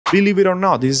Believe it or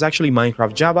not, this is actually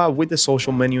Minecraft Java with the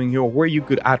social menu in here where you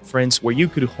could add friends, where you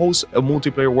could host a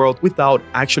multiplayer world without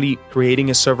actually creating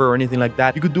a server or anything like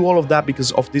that. You could do all of that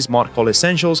because of this mod called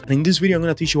Essentials. And in this video, I'm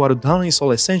going to teach you how to download and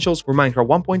install Essentials for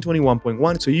Minecraft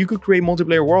 1.21.1 so you could create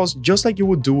multiplayer worlds just like you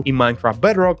would do in Minecraft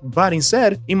Bedrock, but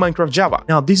instead in Minecraft Java.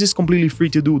 Now, this is completely free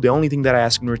to do. The only thing that I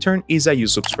ask in return is that you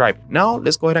subscribe. Now,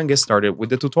 let's go ahead and get started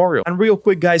with the tutorial. And real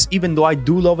quick, guys, even though I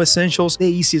do love Essentials, the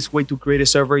easiest way to create a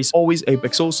server is always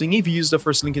Apex Hosting. If you use the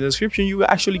first link in the description, you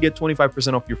actually get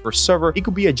 25% off your first server. It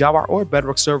could be a Java or a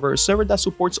Bedrock server, a server that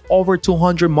supports over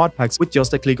 200 mod packs with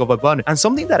just a click of a button. And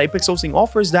something that Apex Hosting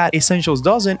offers that Essentials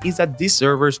doesn't is that these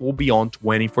servers will be on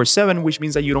 24/7, which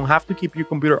means that you don't have to keep your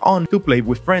computer on to play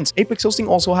with friends. Apex Hosting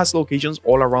also has locations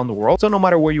all around the world, so no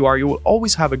matter where you are, you will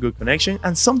always have a good connection.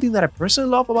 And something that I personally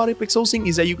love about Apex Hosting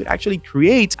is that you could actually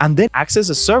create and then access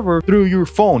a server through your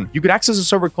phone. You could access a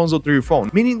server console through your phone,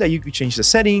 meaning that you could change the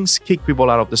settings, kick people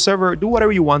out of the server, do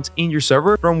whatever you want in your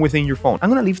server from within your phone. I'm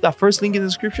gonna leave that first link in the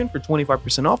description for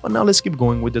 25% off, and now let's keep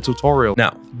going with the tutorial.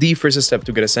 Now, the first step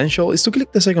to get Essential is to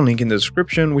click the second link in the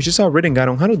description, which is a written guide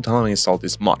on how to download and install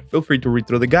this mod. Feel free to read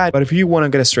through the guide, but if you want to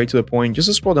get straight to the point,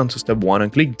 just scroll down to step 1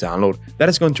 and click download. That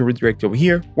is going to redirect you over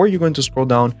here, where you're going to scroll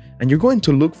down and you're going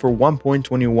to look for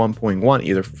 1.21.1,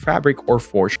 either for Fabric or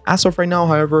Forge. As of right now,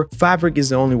 however, Fabric is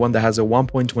the only one that has a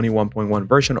 1.21.1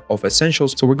 version of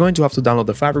Essentials, so we're going to have to download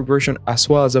the Fabric version as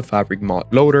well as the Fabric mod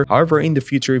loader. However, in the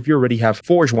future, if you already have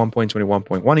Forge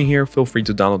 1.21.1 in here, feel free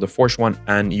to download the Forge one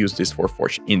and use this for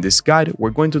Forge. In this guide,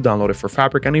 we're going to download it for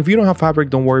Fabric, and if you don't have Fabric,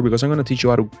 don't worry, because I'm going to teach you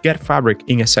how to get Fabric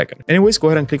in a second. Anyways, go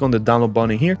ahead and click on the download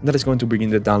button here. That is going to begin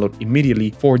the download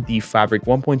immediately for the Fabric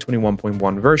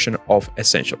 1.21.1 version of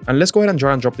Essential. And let's go ahead and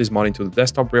drag and drop this mod into the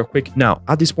desktop real quick. Now,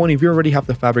 at this point, if you already have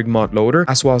the Fabric mod loader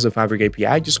as well as the Fabric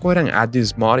API, just go ahead and add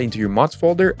this mod into your mods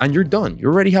folder and you're done. You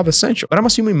already have Essential. But I'm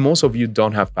assuming most of you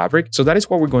don't have Fabric, so that is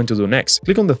what we're going to do next.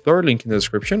 Click on the third link in the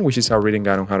description, which is our written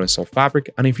guide on how to install Fabric.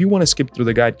 And if you want to skip through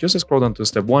the guide, just scroll down to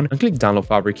step 1 and click download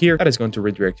Fabric here. That is going to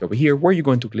redirect you over here, where you're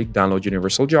going to click download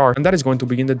Universal Jar, and that is going to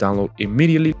begin the download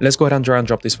immediately. Let's go ahead and drag and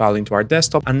drop this file into our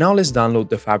desktop, and now let's download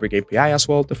the Fabric API as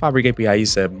well. The Fabric API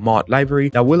is a mod library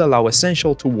that will allow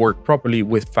Essential to work properly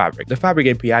with Fabric. The Fabric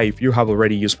API, if you have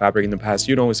already used Fabric in the past,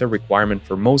 you know it's a requirement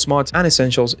for most mods, and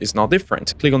Essentials is not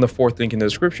different. Click on the fourth link in the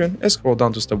description, scroll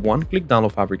down to step 1, click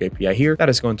download Fabric API here. That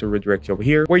is going to redirect you over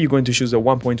here, where you're going to choose the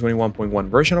 1.21.1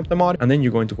 version of the mod, and then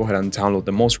you're going to go ahead and download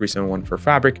the most recent one for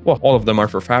Fabric. Well, all of them are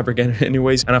for Fabric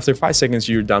anyways, and after 5 seconds,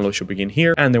 your download should begin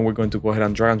here, and then we're going to go ahead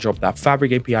and drag and drop that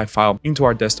Fabric API file into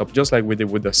our desktop, just like we did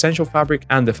with the Essential Fabric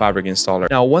and the Fabric installer.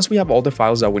 Now, once we have all the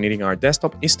files that we need in our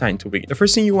desktop, it's time to begin. The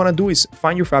first thing you want to do is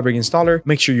find your Fabric installer,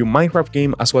 make sure your Minecraft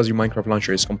game as well as your Minecraft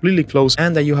launcher is completely closed,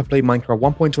 and that you have played Minecraft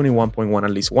 1.21.1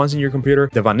 at least once in your computer.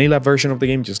 The vanilla version of the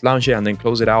game, just launch it and then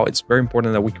close it out. It's very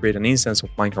important that we create an instance of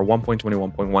Minecraft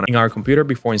 1.21.1 in our computer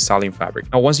before installing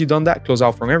Fabric. Now, once you've done that, close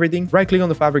out from everything, right click on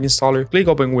the Fabric installer, click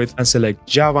open with, and select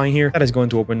Java in here. That is going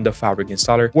to open the Fabric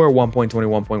installer, where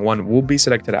 1.21.1 will be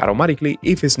selected automatically.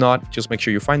 If it's not, just make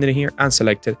sure you find it in here and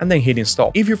select it, and then hit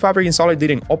install. If your Fabric installer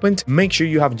didn't open, make sure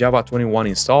you have Java 21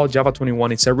 installed. Java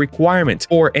 21 is a requirement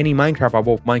for any Minecraft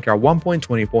above Minecraft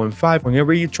 1.20.5.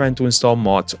 Whenever you're trying to install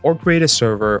mods or create a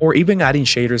server or even adding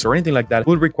shaders or anything like that,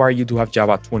 will require you to have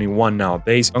Java 21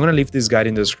 nowadays. I'm going to leave this guide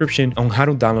in the description on how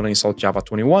to download and install Java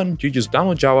 21. You just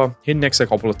download Java, hit next a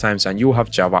couple of times, and you'll have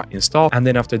Java installed. And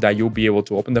then after that, you'll be able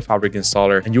to open the Fabric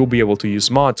installer and you'll be able to use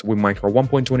mods with Minecraft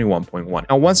 1.21.1.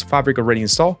 Now, once Fabric already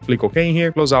installed, click OK in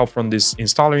here, close out from this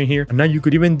installer in here, and now you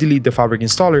could even delete the Fabric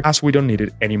installer as we don't need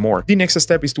it anymore. The next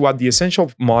step is to add the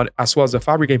Essential mod as well as the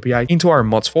Fabric API into our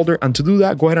mods folder, and to do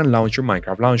that, go ahead and launch your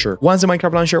Minecraft launcher. Once the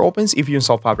Minecraft launcher opens, if you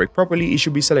install Fabric properly, it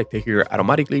should be selected here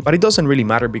automatically, but it doesn't really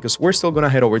matter because we're still gonna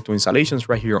head over to installations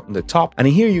right here on the top, and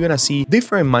in here you're gonna see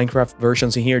different Minecraft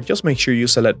versions in here. Just make sure you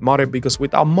select modded, because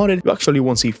without modded, you actually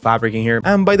won't see Fabric in here.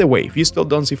 And by the way, if you still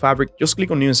don't see Fabric, just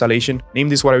click on new installation, name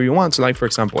this whatever you want, so like for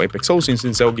example Apex Hosting,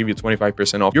 since they'll give you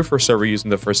 25% off your first server using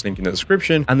the first link in the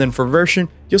description. And then for version,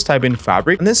 just type in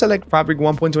Fabric and then select Fabric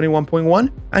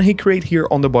 1.21.1 and hit create here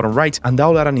on the bottom right, and that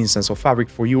will add an instance of Fabric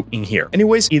for you in here.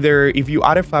 Anyways, either if you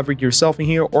added Fabric yourself in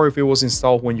here or if it was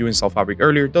installed when you installed Fabric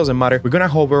earlier, doesn't matter. We're gonna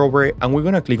hover over it and we're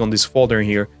gonna click on this folder in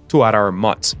here to add our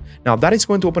mods. Now that is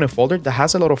going to open a folder that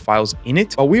has a lot of files in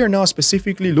it, but we are now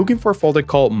specifically looking for a folder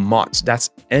called mods. That's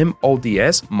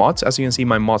MODS, mods. As you can see,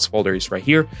 my mods folder is right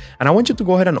here, and I want you to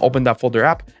go ahead and open that folder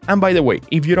app. And by the way,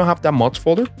 if you don't have that mods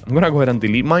folder, I'm gonna go ahead and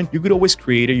delete mine. You could always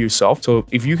create it yourself. So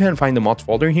if you can find the mods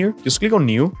folder here, just click on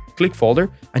new, click folder,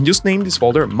 and just name this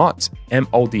folder mods,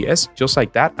 MODS, just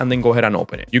like that, and then go ahead and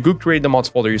open it. You could create the mods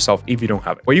folder yourself if you don't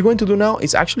have it. What you're going to do now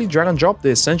is actually simply drag and drop the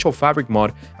Essential Fabric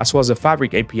mod as well as the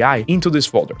Fabric API into this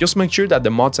folder. Just make sure that the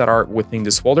mods that are within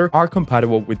this folder are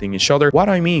compatible within each other. What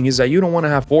I mean is that you don't want to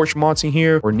have Forge mods in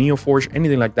here or NeoForge,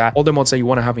 anything like that. All the mods that you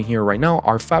want to have in here right now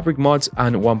are Fabric mods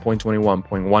and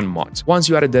 1.21.1 mods. Once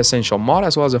you added the Essential mod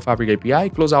as well as the Fabric API,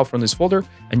 close out from this folder,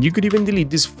 and you could even delete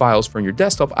these files from your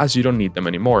desktop as you don't need them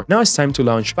anymore. Now it's time to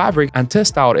launch Fabric and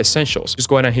test out Essentials. Just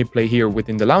go ahead and hit play here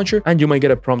within the launcher, and you might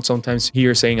get a prompt sometimes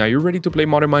here saying, are you ready to play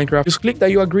modern Minecraft? Just click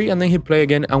that you agree and then hit play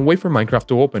again and wait for Minecraft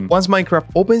to open. Once Minecraft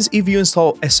opens, if you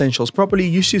install Essentials properly,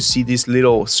 you should see this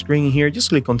little screen here. Just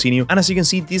click continue, and as you can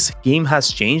see, this game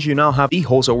has changed. You now have the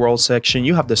host a world section,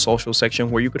 you have the social section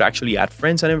where you could actually add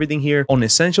friends and everything here on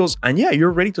Essentials, and yeah,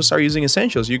 you're ready to start using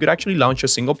Essentials. You could actually launch a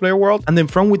single player world, and then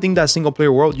from within that single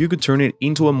player world, you could turn it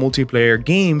into a multiplayer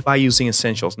game by using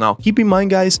Essentials. Now, keep in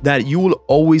mind, guys, that you will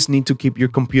always need to keep your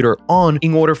computer on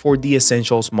in order for the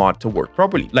Essentials mod to work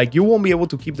properly. Like, you won't be able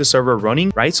to keep the server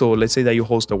running, right? So let's say that you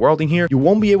host a world in here, you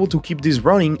won't be able to keep this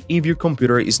running if your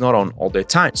computer is not on all the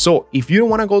time. So if you don't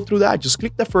want to go through that, just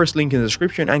click the first link in the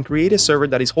description and create a server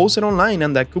that is hosted online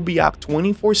and that could be up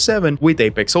 24/7 with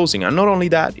Apex Hosting. And not only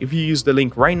that, if you use the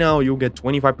link right now, you'll get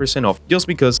 25% off, just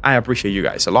because I appreciate you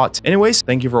guys a lot. Anyways,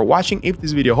 thank you for watching. If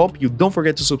this video helped you, don't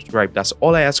forget to subscribe. That's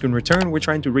all I ask in return. We're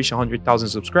trying to reach 100,000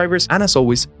 subscribers. And as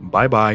always, bye bye.